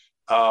quicker.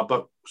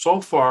 But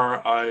so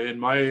far, in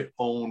my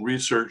own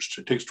research,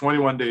 it takes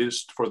 21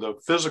 days for the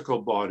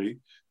physical body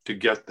to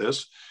get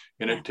this,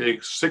 and it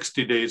takes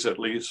 60 days at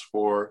least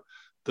for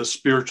the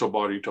spiritual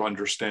body to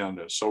understand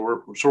this. So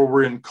we're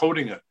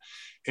encoding it.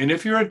 And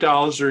if you're a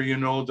dowser, you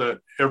know that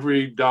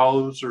every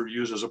dowser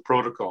uses a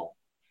protocol.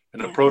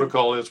 And the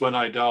protocol is, when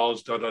I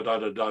dowse,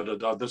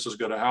 this is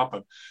going to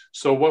happen.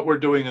 So what we're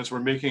doing is we're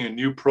making a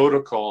new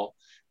protocol,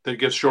 that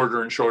gets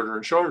shorter and shorter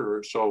and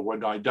shorter. So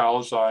when I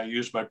dowse, I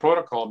use my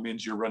protocol, it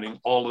means you're running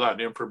all of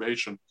that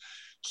information.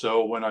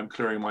 So when I'm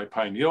clearing my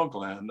pineal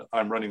gland,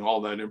 I'm running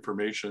all that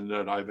information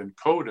that I've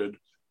encoded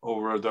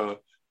over the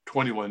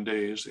 21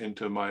 days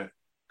into my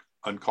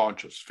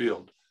unconscious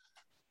field.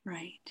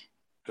 Right.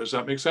 Does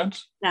that make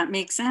sense? That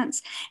makes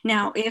sense.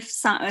 Now, if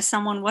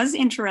someone was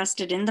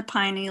interested in the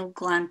pineal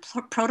gland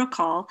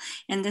protocol,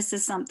 and this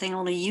is something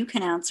only you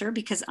can answer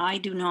because I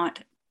do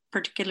not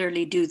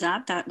particularly do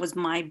that. That was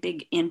my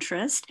big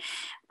interest.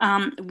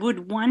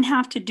 Would one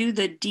have to do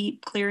the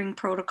deep clearing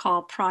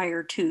protocol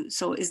prior to?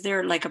 So is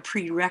there like a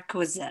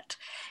prerequisite?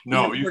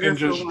 No, you can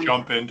just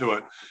jump into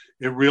it.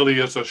 It really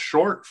is a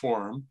short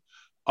form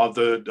of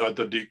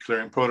the deep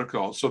clearing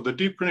protocol. So the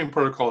deep clearing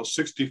protocol is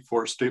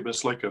 64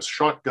 statements, like a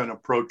shotgun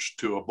approach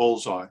to a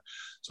bullseye.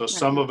 So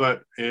some of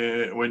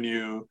it, when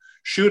you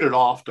shoot it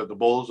off to the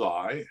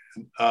bullseye,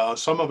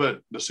 some of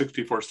it, the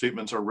 64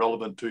 statements are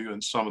relevant to you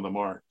and some of them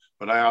aren't.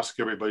 But I ask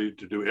everybody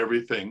to do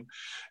everything.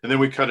 And then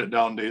we cut it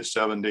down day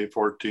 7, day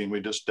 14. We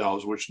just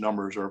dowse which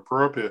numbers are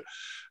appropriate.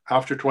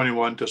 After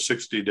 21 to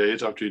 60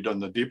 days, after you've done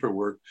the deeper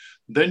work,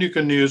 then you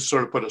can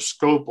put a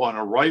scope on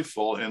a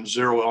rifle and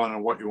zero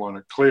on what you want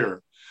to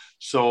clear.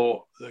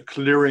 So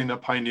clearing the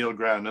pineal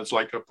gland is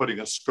like putting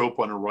a scope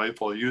on a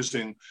rifle,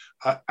 using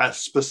a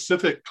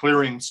specific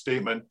clearing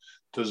statement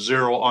to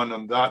zero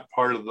on that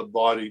part of the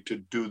body to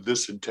do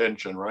this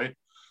intention, right?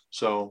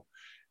 So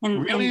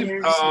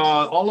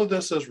all of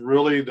this is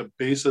really the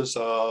basis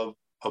of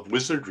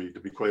wizardry,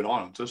 to be quite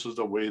honest. This is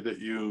the way that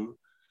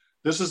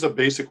this is the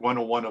basic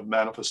 101 of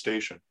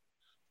manifestation.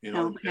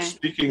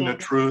 Speaking the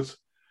truth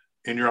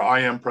in your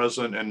I am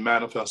present and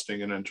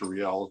manifesting it into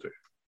reality.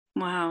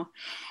 Wow.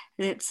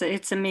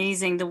 It's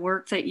amazing the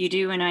work that you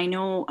do. And I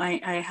know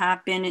I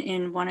have been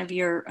in one of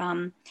your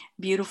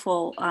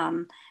beautiful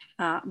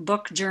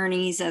book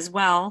journeys as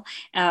well.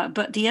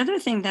 But the other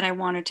thing that I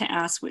wanted to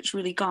ask, which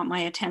really got my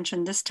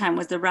attention this time,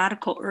 was the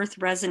radical earth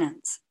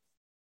resonance.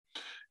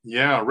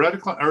 Yeah,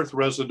 radical earth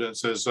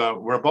resonance is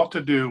we're about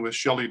to do with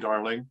Shelley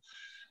Darling,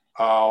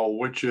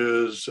 which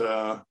is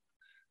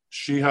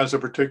she has a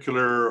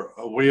particular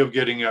way of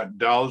getting at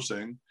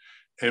dowsing,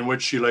 in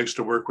which she likes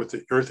to work with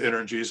the earth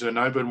energies. And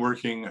I've been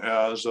working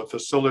as a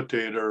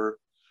facilitator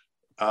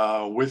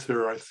with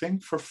her, I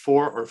think, for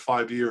 4 or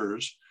 5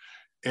 years.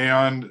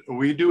 And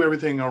we do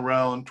everything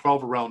around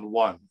 12 around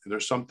 1.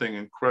 There's something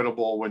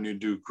incredible when you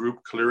do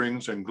group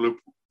clearings and group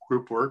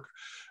work,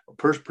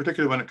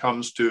 particularly when it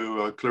comes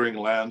to clearing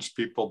lands,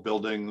 people,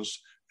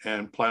 buildings,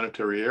 and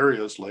planetary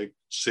areas like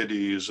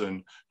cities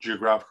and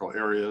geographical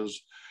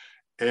areas.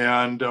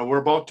 And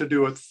we're about to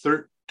do a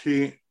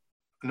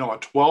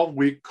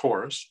 12-week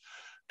course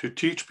to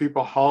teach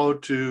people how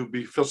to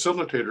be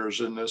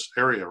facilitators in this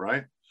area,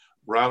 right?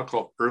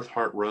 Radical earth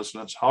heart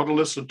resonance, how to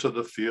listen to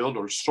the field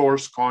or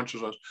source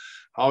consciousness,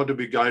 how to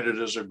be guided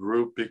as a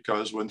group,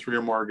 because when 3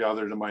 or more are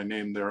gathered in my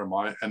name, there am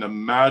I. And the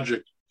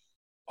magic,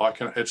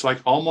 it's like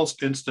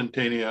almost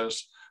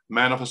instantaneous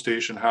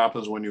manifestation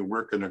happens when you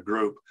work in a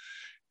group.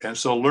 And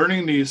so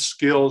learning these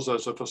skills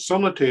as a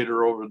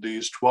facilitator over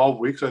these 12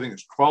 weeks, I think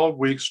it's 12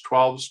 weeks,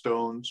 12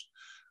 stones.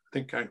 I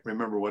think I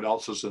remember what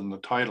else is in the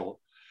title.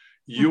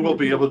 You will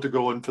be able to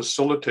go and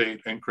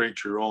facilitate and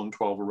create your own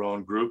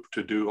 12-around group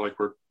to do, like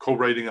we're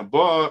co-writing a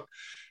book.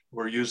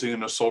 We're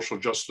using a social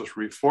justice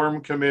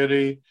reform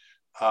committee.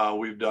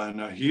 We've done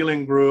a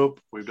healing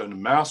group. We've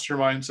done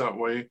masterminds that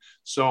way.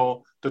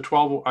 So the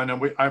 12,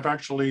 I've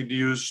actually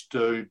used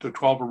the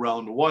 12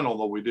 around 1,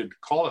 although we didn't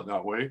call it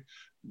that way,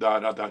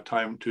 that at that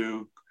time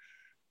to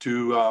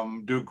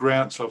do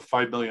grants of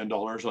 $5 million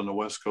on the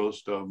West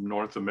Coast of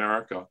North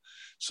America.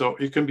 So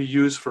it can be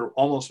used for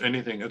almost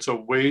anything. It's a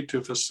way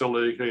to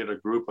facilitate a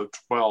group of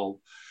 12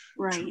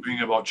 to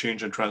bring about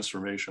change and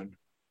transformation.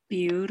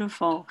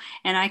 Beautiful.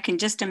 And I can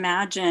just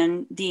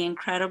imagine the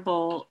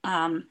incredible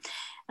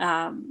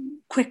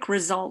quick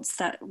results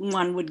that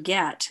one would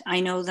get. I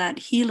know that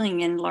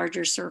healing in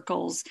larger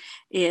circles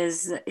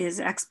is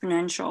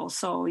exponential.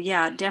 So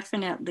yeah,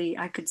 definitely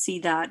I could see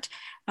that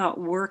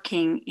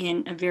working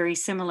in a very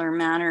similar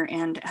manner.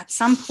 And at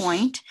some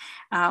point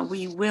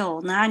we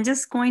will. Now I'm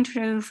just going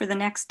to, for the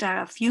next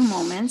few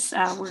moments,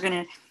 we're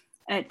going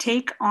to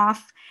take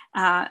off.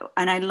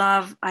 And I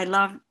love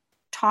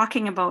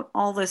talking about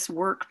all this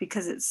work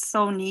because it's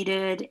so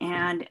needed,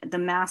 and the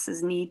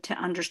masses need to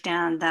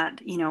understand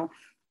that,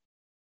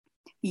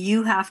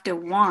 you have to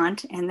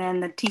want, and then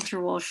the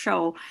teacher will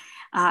show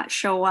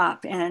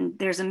up. And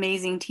there's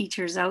amazing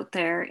teachers out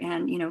there.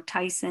 And,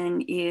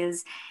 Tyson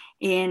is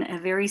in a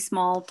very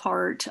small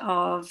part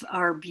of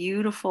our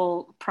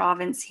beautiful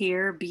province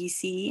here,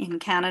 BC in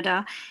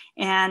Canada.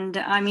 And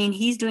I mean,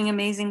 he's doing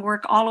amazing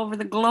work all over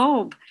the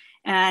globe.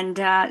 And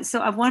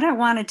so what I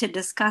wanted to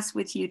discuss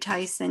with you,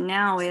 Tyson,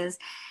 now is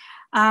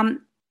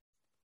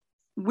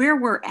where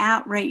we're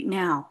at right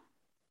now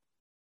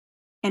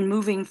and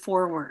moving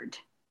forward.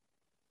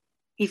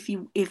 If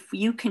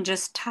you can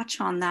just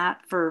touch on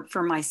that for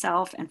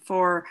myself and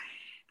for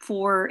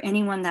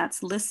anyone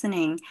that's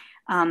listening,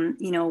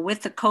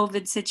 with the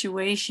COVID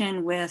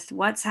situation, with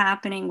what's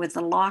happening with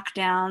the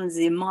lockdowns,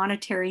 the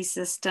monetary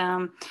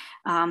system,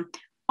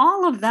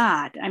 all of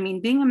that. I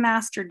mean, being a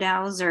master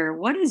dowser,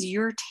 what is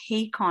your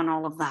take on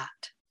all of that?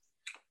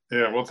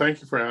 Yeah, well,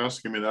 thank you for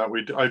asking me that.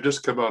 I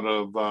just come out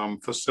of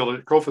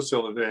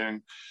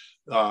co-facilitating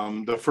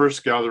the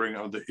first gathering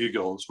of the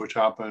Eagles, which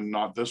happened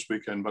not this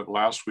weekend, but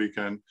last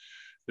weekend.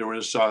 There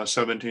was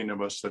 17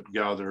 of us that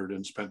gathered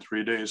and spent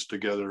 3 days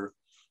together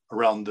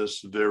around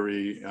this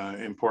very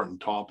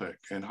important topic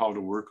and how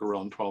to work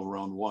around 12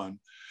 around 1.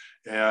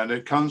 And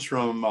it comes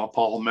from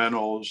Paul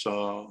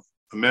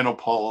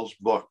Paul's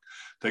book,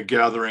 The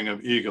Gathering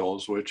of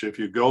Eagles, which if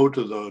you go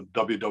to the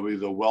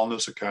the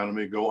Wellness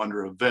Academy, go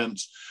under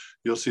events,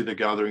 you'll see The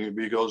Gathering of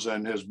Eagles,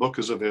 and his book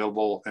is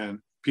available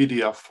in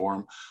PDF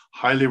form.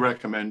 Highly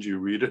recommend you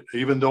read it,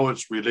 even though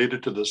it's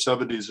related to the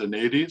 70s and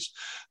 80s.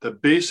 The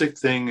basic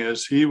thing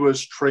is he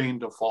was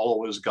trained to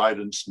follow his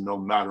guidance no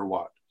matter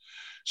what.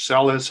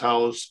 Sell his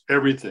house,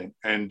 everything,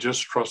 and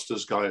just trust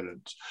his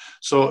guidance.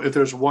 So if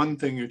there's one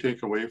thing you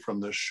take away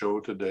from this show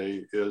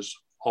today is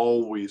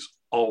always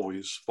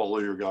follow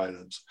your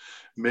guidance.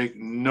 Make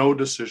no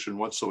decision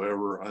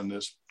whatever on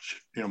this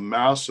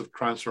massive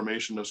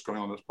transformation that's going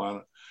on this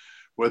planet.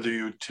 Whether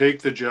you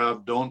take the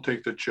job, don't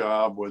take the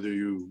job, whatever,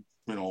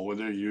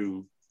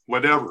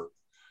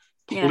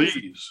 please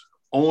yes.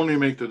 Only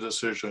make the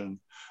decision,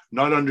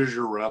 not under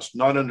duress,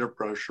 not under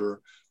pressure,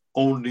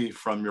 only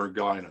from your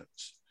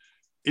guidance.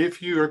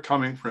 If you are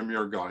coming from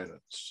your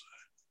guidance,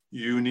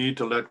 you need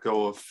to let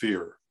go of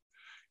fear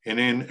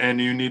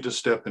and you need to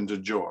step into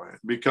joy.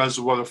 Because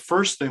the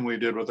first thing we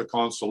did with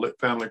the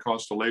family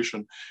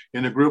constellation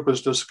in the group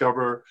is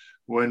discover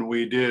when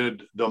we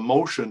did the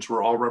emotions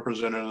were all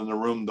represented in the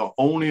room. The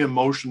only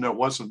emotion that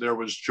wasn't there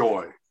was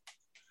joy.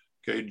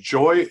 Okay,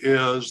 joy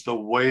is the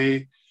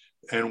way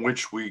in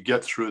which we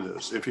get through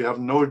this. If you have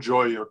no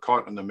joy, you're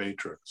caught in the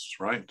matrix,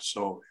 right?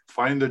 So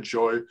find the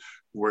joy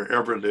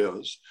wherever it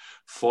is.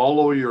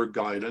 Follow your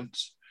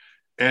guidance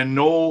and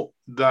know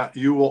that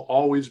you will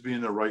always be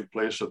in the right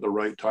place at the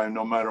right time,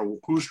 no matter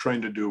who's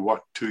trying to do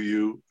what to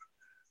you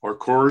or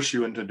coerce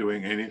you into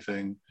doing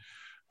anything.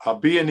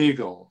 Be an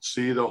eagle.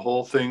 See the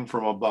whole thing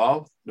from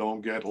above.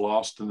 Don't get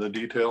lost in the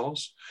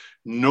details.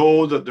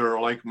 Know that there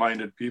are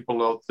like-minded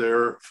people out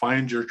there.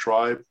 Find your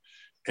tribe.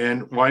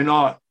 And why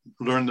not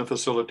learn the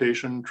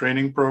facilitation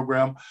training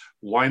program?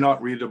 Why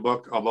not read a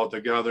book about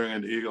the Gathering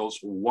of the Eagles?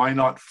 Why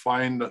not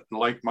find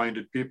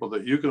like-minded people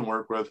that you can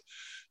work with?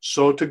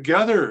 So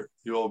together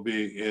you'll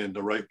be in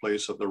the right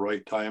place at the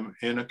right time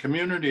in a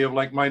community of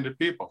like-minded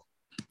people.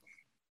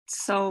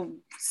 So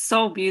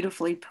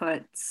beautifully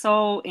put.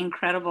 So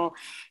incredible.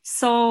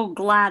 So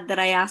glad that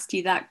I asked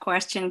you that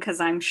question, because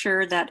I'm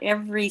sure that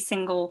every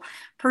single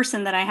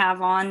person that I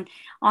have on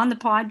the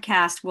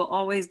podcast will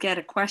always get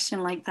a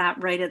question like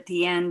that right at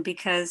the end.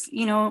 Because,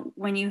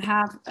 when you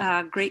have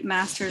great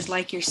masters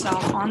like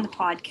yourself on the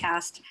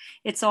podcast,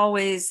 it's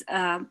always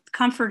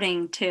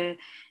comforting to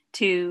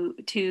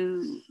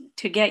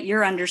get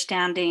your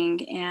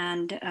understanding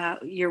and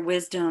your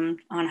wisdom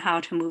on how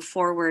to move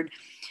forward.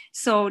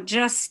 So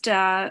just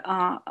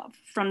from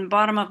the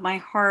bottom of my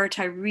heart,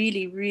 I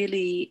really,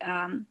 really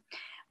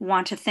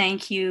want to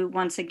thank you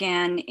once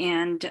again.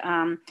 And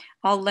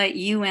I'll let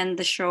you end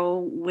the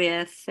show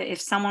with,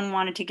 if someone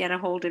wanted to get a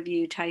hold of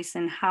you,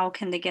 Tyson, how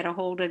can they get a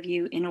hold of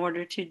you in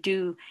order to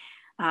do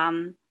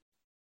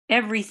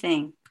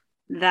everything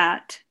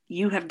that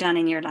you have done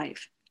in your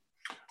life?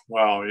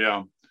 Wow,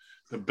 yeah.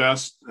 The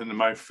best and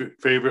my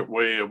favorite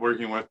way of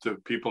working with the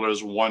people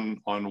is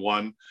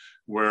one-on-one,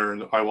 where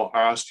I will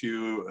ask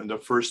you, and the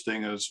first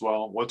thing is,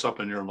 well, what's up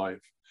in your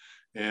life?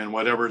 And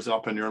whatever's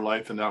up in your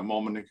life in that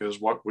moment is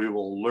what we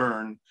will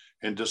learn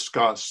and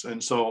discuss.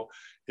 And so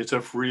it's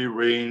a free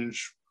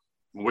range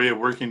way of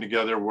working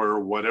together where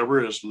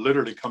whatever is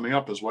literally coming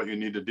up is what you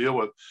need to deal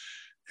with.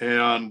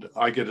 And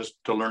I get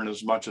to learn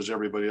as much as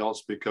everybody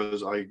else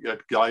because I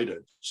get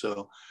guided.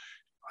 So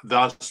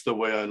that's the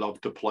way I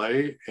love to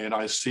play, and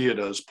I see it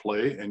as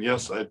play. And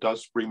yes, it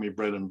does bring me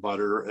bread and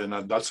butter,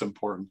 and that's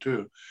important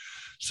too.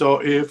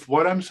 So if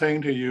what I'm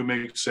saying to you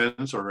makes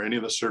sense, or any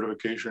of the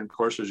certification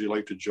courses you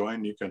like to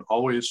join, you can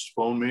always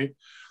phone me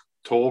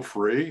toll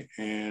free,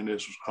 and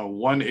it's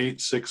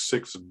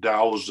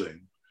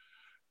 1-866-dowsing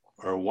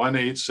or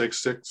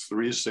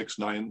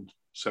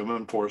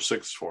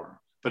 1-866-369-7464.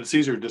 But it's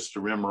easier just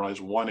to memorize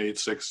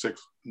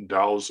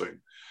 1-866-dowsing.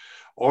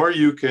 Or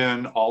you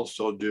can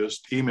also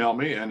just email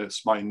me, and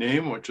it's my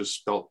name, which is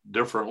spelled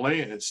differently.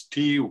 It's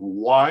Ty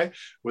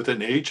with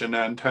an H and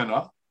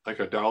antenna, like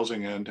a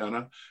dowsing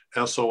antenna,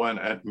 SON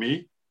at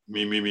me.com.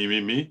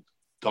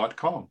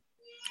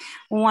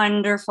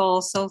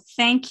 Wonderful. So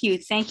thank you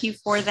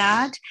for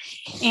that.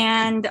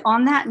 And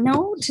on that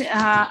note,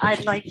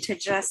 I'd like to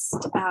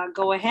just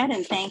go ahead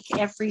and thank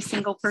every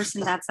single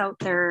person that's out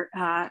there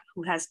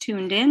who has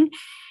tuned in.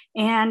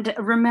 And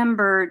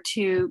remember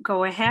to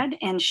go ahead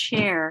and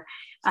share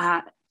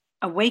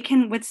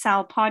Awaken with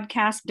Sal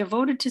podcast,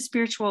 devoted to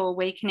spiritual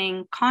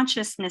awakening,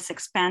 consciousness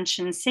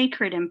expansion,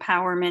 sacred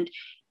empowerment,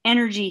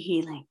 energy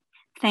healing.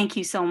 Thank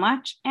you so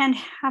much and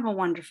have a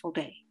wonderful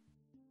day.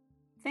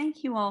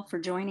 Thank you all for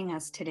joining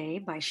us today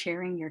by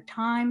sharing your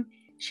time,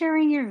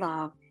 sharing your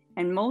love,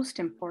 and most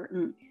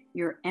important,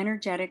 your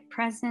energetic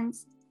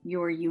presence,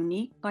 your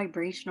unique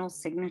vibrational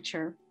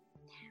signature.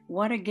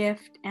 What a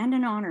gift and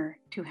an honor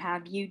to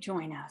have you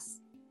join us.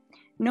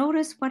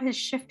 Notice what has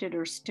shifted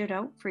or stood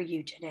out for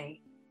you today,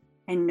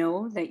 and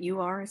know that you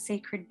are a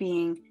sacred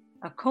being,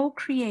 a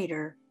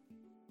co-creator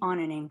on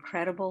an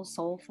incredible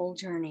soulful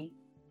journey.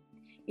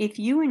 If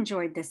you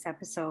enjoyed this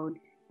episode,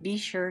 be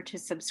sure to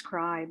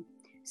subscribe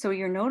so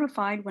you're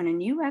notified when a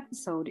new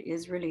episode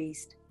is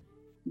released.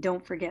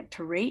 Don't forget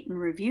to rate and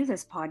review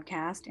this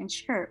podcast and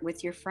share it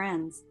with your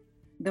friends.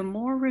 The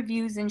more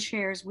reviews and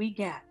shares we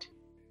get,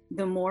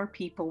 the more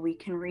people we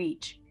can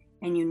reach,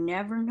 and you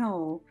never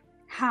know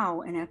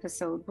how an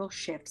episode will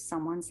shift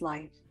someone's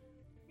life.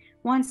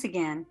 Once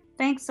again,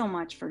 thanks so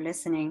much for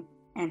listening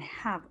and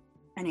have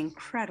an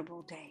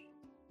incredible day.